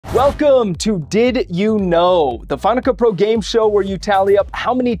Welcome to Did You Know, the Final Cut Pro game show where you tally up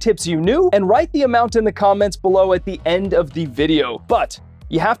how many tips you knew and write the amount in the comments below at the end of the video. But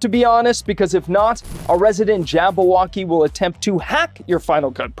you have to be honest, because if not, our resident Jabbawockee will attempt to hack your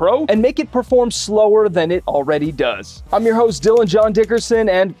Final Cut Pro and make it perform slower than it already does. I'm your host, Dylan John Dickerson,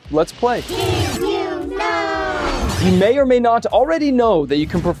 and let's play. Did you know? You may or may not already know that you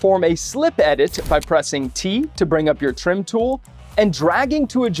can perform a slip edit by pressing T to bring up your trim tool and dragging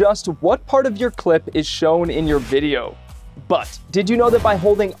to adjust what part of your clip is shown in your video. But did you know that by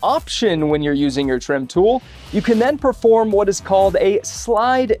holding Option when you're using your trim tool, you can then perform what is called a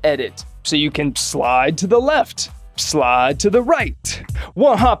slide edit? So you can slide to the left, slide to the right.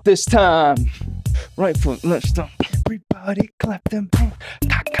 One hop this time. Right foot, left stomp. Everybody clap them hands.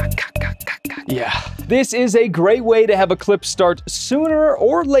 Yeah, this is a great way to have a clip start sooner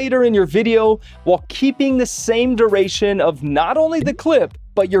or later in your video while keeping the same duration of not only the clip,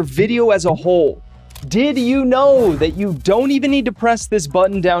 but your video as a whole. Did you know that you don't even need to press this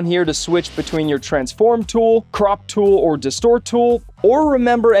button down here to switch between your transform tool, crop tool, or distort tool, or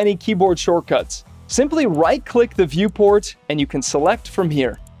remember any keyboard shortcuts? Simply right-click the viewport and you can select from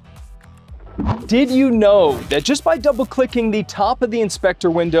here. Did you know that just by double-clicking the top of the inspector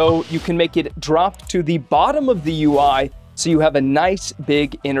window, you can make it drop to the bottom of the UI so you have a nice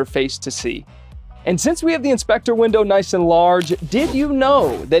big interface to see? And since we have the inspector window nice and large, did you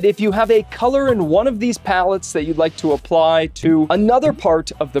know that if you have a color in one of these palettes that you'd like to apply to another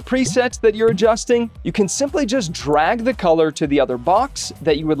part of the preset that you're adjusting, you can simply just drag the color to the other box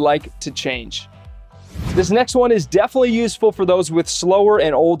that you would like to change. This next one is definitely useful for those with slower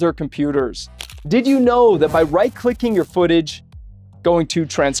and older computers. Did you know that by right-clicking your footage, going to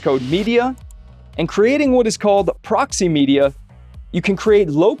transcode media, and creating what is called proxy media, you can create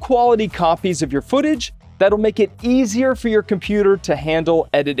low-quality copies of your footage that'll make it easier for your computer to handle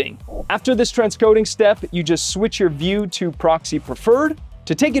editing. After this transcoding step, you just switch your view to proxy preferred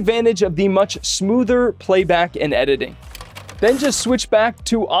to take advantage of the much smoother playback and editing. Then just switch back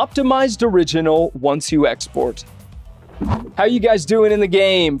to optimized original once you export. How you guys doing in the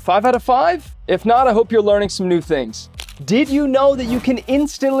game? 5 out of 5? If not, I hope you're learning some new things. Did you know that you can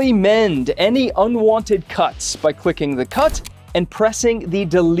instantly mend any unwanted cuts by clicking the cut and pressing the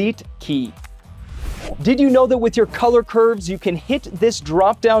delete key? Did you know that with your color curves, you can hit this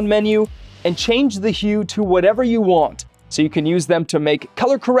drop-down menu and change the hue to whatever you want, so you can use them to make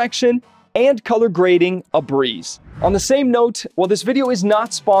color correction and color grading a breeze? On the same note, while this video is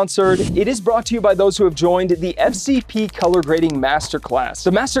not sponsored, it is brought to you by those who have joined the FCP Color Grading Masterclass. The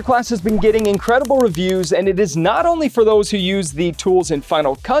Masterclass has been getting incredible reviews, and it is not only for those who use the tools in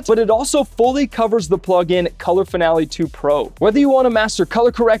Final Cut, but it also fully covers the plugin Color Finale 2 Pro. Whether you want to master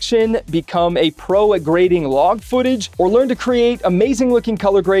color correction, become a pro at grading log footage, or learn to create amazing looking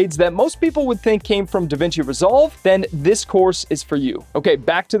color grades that most people would think came from DaVinci Resolve, then this course is for you. Okay,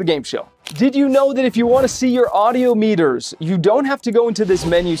 back to the game show. Did you know that if you want to see your audio meters, you don't have to go into this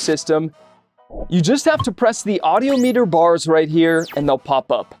menu system? You just have to press the audio meter bars right here and they'll pop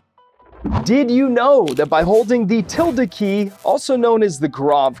up. Did you know that by holding the tilde key, also known as the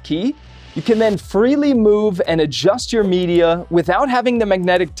grav key, you can then freely move and adjust your media without having the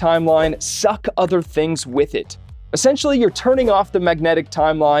magnetic timeline suck other things with it? Essentially, you're turning off the magnetic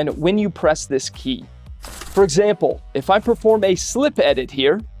timeline when you press this key. For example, if I perform a slip edit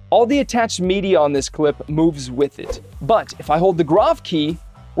here, all the attached media on this clip moves with it. But if I hold the grav key,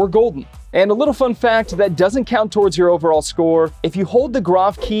 we're golden. And a little fun fact that doesn't count towards your overall score, if you hold the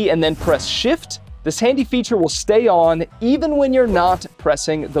grav key and then press shift, this handy feature will stay on even when you're not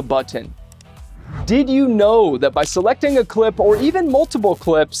pressing the button. Did you know that by selecting a clip or even multiple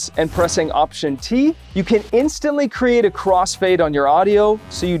clips and pressing Option T, you can instantly create a crossfade on your audio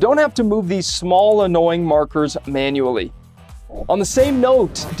so you don't have to move these small annoying markers manually? On the same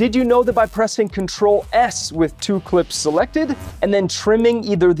note, did you know that by pressing Ctrl S with 2 clips selected and then trimming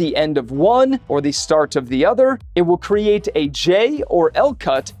either the end of one or the start of the other, it will create a J or L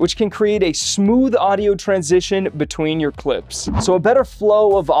cut, which can create a smooth audio transition between your clips. So a better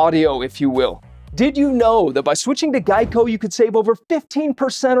flow of audio, if you will. Did you know that by switching to Geico, you could save over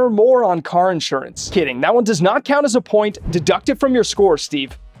 15% or more on car insurance? Kidding, that one does not count as a point. Deduct it from your score,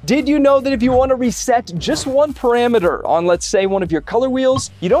 Steve. Did you know that if you want to reset just one parameter on, let's say, one of your color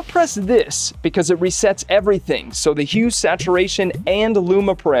wheels, you don't press this because it resets everything, so the hue, saturation, and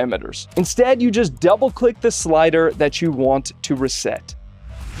luma parameters. Instead, you just double-click the slider that you want to reset.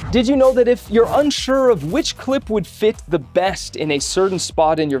 Did you know that if you're unsure of which clip would fit the best in a certain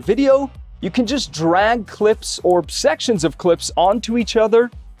spot in your video, you can just drag clips or sections of clips onto each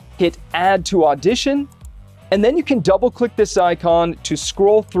other, hit Add to Audition, And then you can double click this icon to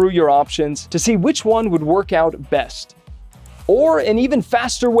scroll through your options to see which one would work out best. Or an even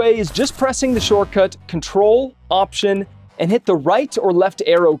faster way is just pressing the shortcut Control, Option, and hit the right or left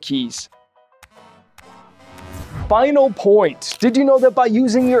arrow keys. Final point. Did you know that by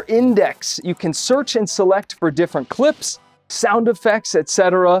using your index, you can search and select for different clips, sound effects,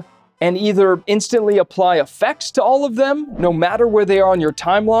 etc., and either instantly apply effects to all of them, no matter where they are on your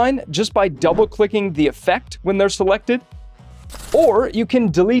timeline, just by double-clicking the effect when they're selected? Or you can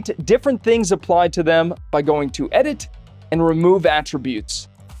delete different things applied to them by going to Edit and Remove Attributes.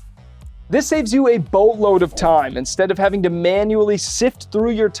 This saves you a boatload of time instead of having to manually sift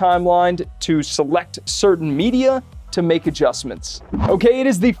through your timeline to select certain media to make adjustments. Okay, it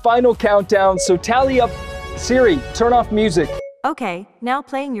is the final countdown, so tally up. Siri, turn off music. Okay, now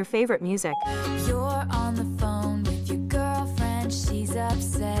playing your favorite music. You're on the phone with your girlfriend, she's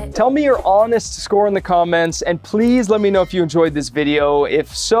upset. Tell me your honest score in the comments, and please let me know if you enjoyed this video.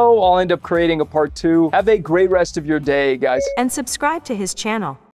 If so, I'll end up creating a part 2. Have a great rest of your day, guys. And subscribe to his channel.